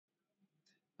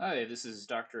Hi, this is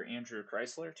Dr. Andrew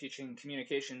Chrysler teaching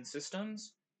communication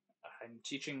systems. I'm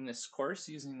teaching this course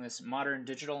using this modern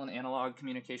digital and analog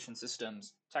communication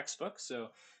systems textbook. So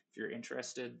if you're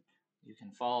interested, you can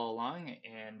follow along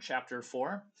in chapter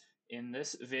 4. In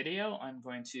this video, I'm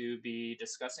going to be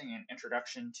discussing an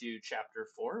introduction to chapter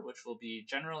 4, which will be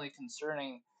generally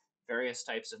concerning various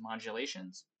types of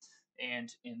modulations.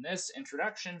 And in this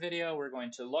introduction video, we're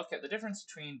going to look at the difference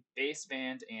between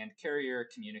baseband and carrier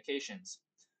communications.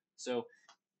 So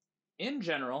in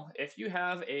general, if you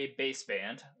have a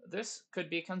baseband, this could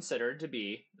be considered to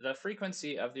be the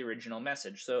frequency of the original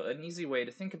message. So an easy way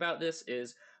to think about this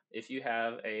is if you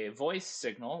have a voice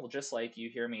signal, just like you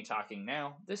hear me talking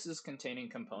now, this is containing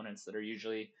components that are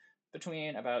usually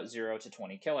between about 0 to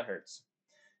 20 kilohertz.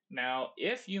 Now,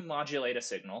 if you modulate a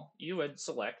signal, you would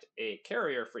select a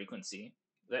carrier frequency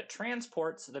that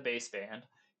transports the baseband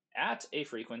at a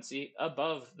frequency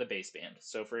above the baseband.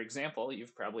 So, for example,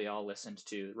 you've probably all listened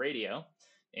to radio,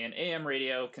 and AM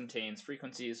radio contains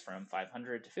frequencies from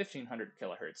 500 to 1500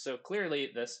 kilohertz. So clearly,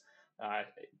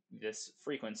 this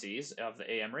frequencies of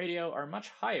the AM radio are much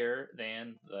higher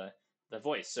than the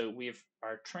voice. So we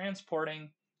are transporting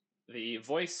the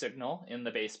voice signal in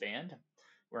the baseband.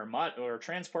 We're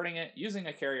transporting it using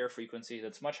a carrier frequency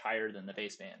that's much higher than the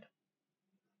baseband.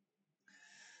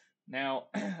 Now,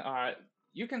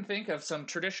 you can think of some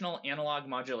traditional analog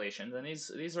modulations, and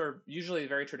these are usually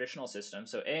very traditional systems.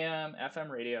 So AM, FM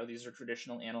radio, these are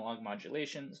traditional analog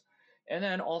modulations. And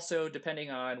then also,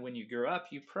 depending on when you grew up,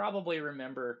 you probably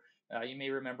remember, you may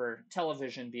remember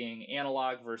television being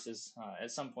analog versus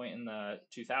at some point in the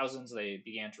 2000s, they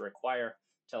began to require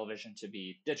television to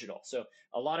be digital. So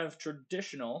a lot of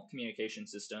traditional communication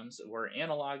systems were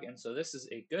analog, and so this is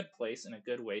a good place and a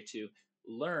good way to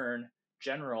learn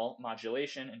general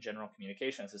modulation and general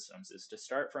communication systems, is to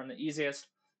start from the easiest,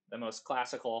 the most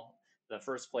classical, the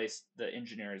first place the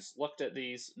engineers looked at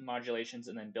these modulations,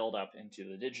 and then build up into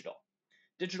the digital.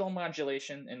 Digital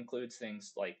modulation includes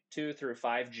things like 2 through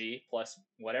 5G plus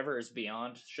whatever is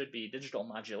beyond should be digital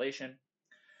modulation.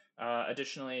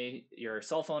 Additionally, your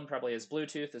cell phone probably has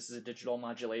Bluetooth. This is a digital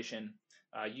modulation.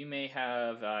 You may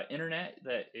have internet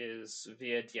that is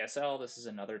via DSL. This is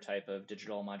another type of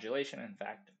digital modulation. In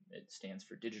fact, it stands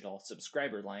for Digital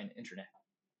Subscriber Line Internet.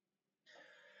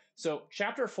 So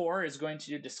chapter 4 is going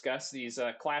to discuss these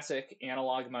classic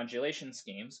analog modulation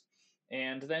schemes.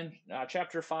 And then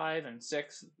chapter 5 and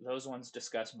 6, those ones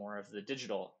discuss more of the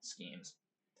digital schemes.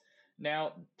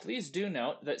 Now, please do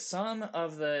note that some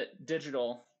of the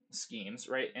digital schemes,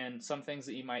 right, and some things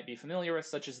that you might be familiar with,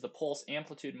 such as the pulse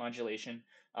amplitude modulation,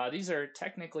 these are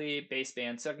technically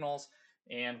baseband signals,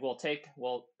 and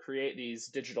we'll create these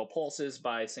digital pulses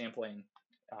by sampling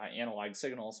analog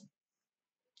signals.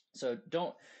 So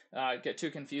don't get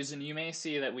too confused, and you may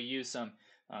see that we use some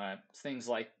things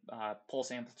like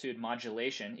pulse amplitude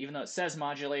modulation. Even though it says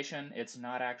modulation, it's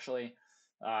not actually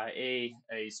a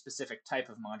specific type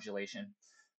of modulation.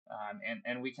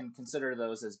 And we can consider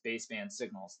those as baseband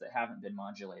signals that haven't been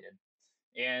modulated.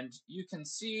 And you can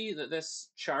see that this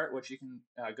chart, which you can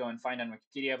go and find on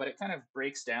Wikipedia, but it kind of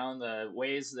breaks down the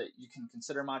ways that you can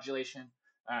consider modulation.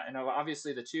 And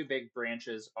obviously the two big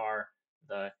branches are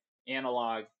the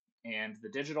analog and the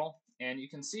digital. And you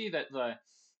can see that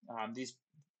these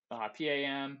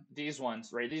PAM, these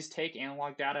ones, right, these take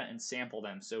analog data and sample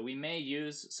them. So we may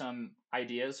use some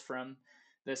ideas from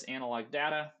this analog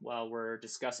data while we're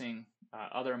discussing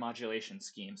other modulation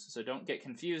schemes. So don't get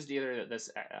confused either that this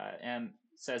M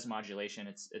says modulation.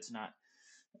 It's not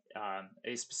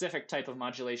a specific type of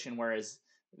modulation, whereas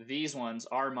these ones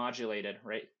are modulated,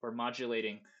 right? We're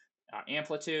modulating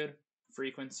amplitude,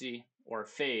 frequency, or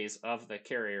phase of the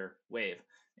carrier wave.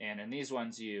 And in these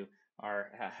ones, you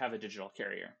have a digital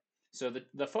carrier. So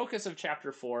the focus of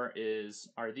chapter 4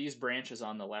 are these branches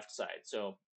on the left side.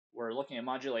 So we're looking at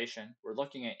modulation, we're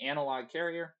looking at analog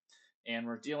carrier, and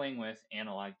we're dealing with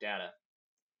analog data.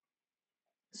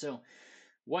 So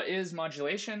what is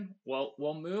modulation? Well,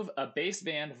 we'll move a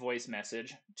baseband voice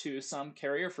message to some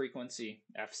carrier frequency,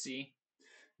 FC.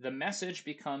 The message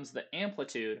becomes the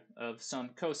amplitude of some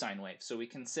cosine wave. So we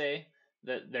can say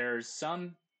that there's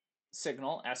some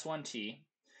signal, S1T,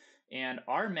 and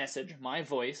our message, my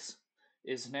voice,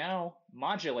 is now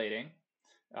modulating.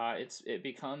 It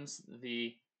becomes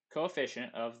the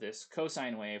coefficient of this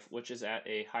cosine wave, which is at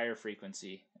a higher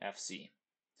frequency, FC.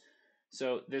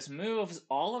 So this moves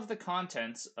all of the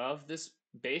contents of this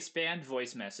baseband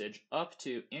voice message up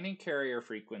to any carrier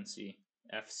frequency,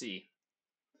 FC.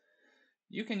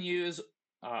 You can use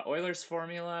Euler's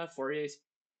formula, Fourier's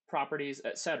properties,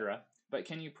 etc. But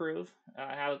can you prove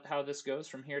how this goes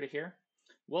from here to here?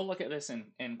 We'll look at this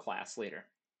in class later.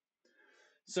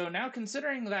 So now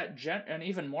considering that an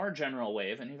even more general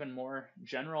wave, an even more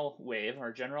general wave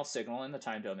or general signal in the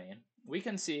time domain, we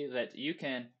can see that you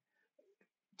can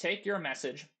take your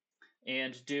message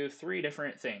and do three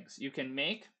different things. You can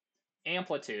make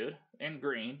amplitude in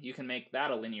green, you can make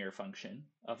that a linear function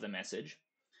of the message.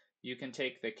 You can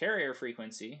take the carrier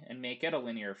frequency and make it a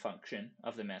linear function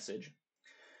of the message.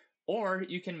 Or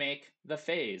you can make the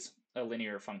phase a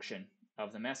linear function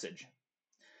of the message.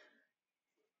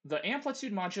 The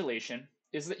amplitude modulation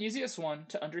is the easiest one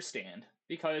to understand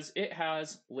because it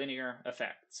has linear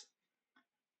effects.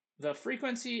 The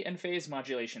frequency and phase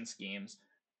modulation schemes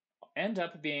end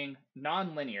up being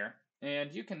nonlinear,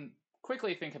 and you can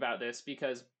quickly think about this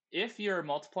because if you're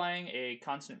multiplying a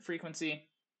constant frequency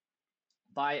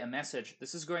by a message,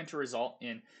 this is going to result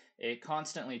in a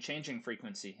constantly changing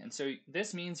frequency. And so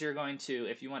this means you're going to,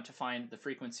 if you want to find the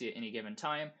frequency at any given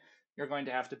time, you're going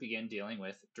to have to begin dealing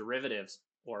with derivatives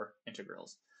or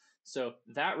integrals. So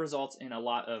that results in a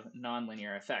lot of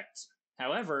nonlinear effects.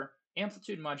 However,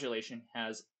 amplitude modulation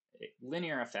has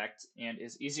linear effects and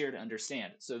is easier to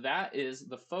understand. So that is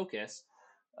the focus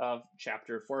of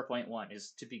chapter 4.1,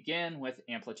 is to begin with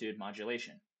amplitude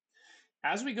modulation.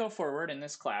 As we go forward in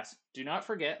this class, do not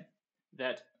forget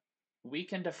that we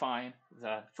can define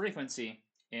the frequency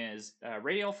as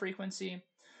radial frequency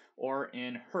or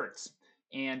in hertz.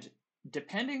 And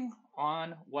depending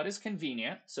on what is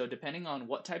convenient, so depending on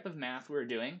what type of math we're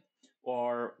doing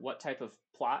or what type of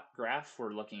plot graph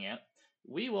we're looking at,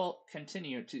 we will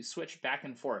continue to switch back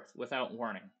and forth without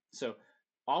warning. So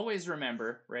always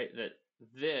remember, right, that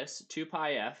this 2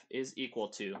 pi f is equal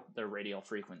to the radial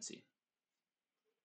frequency.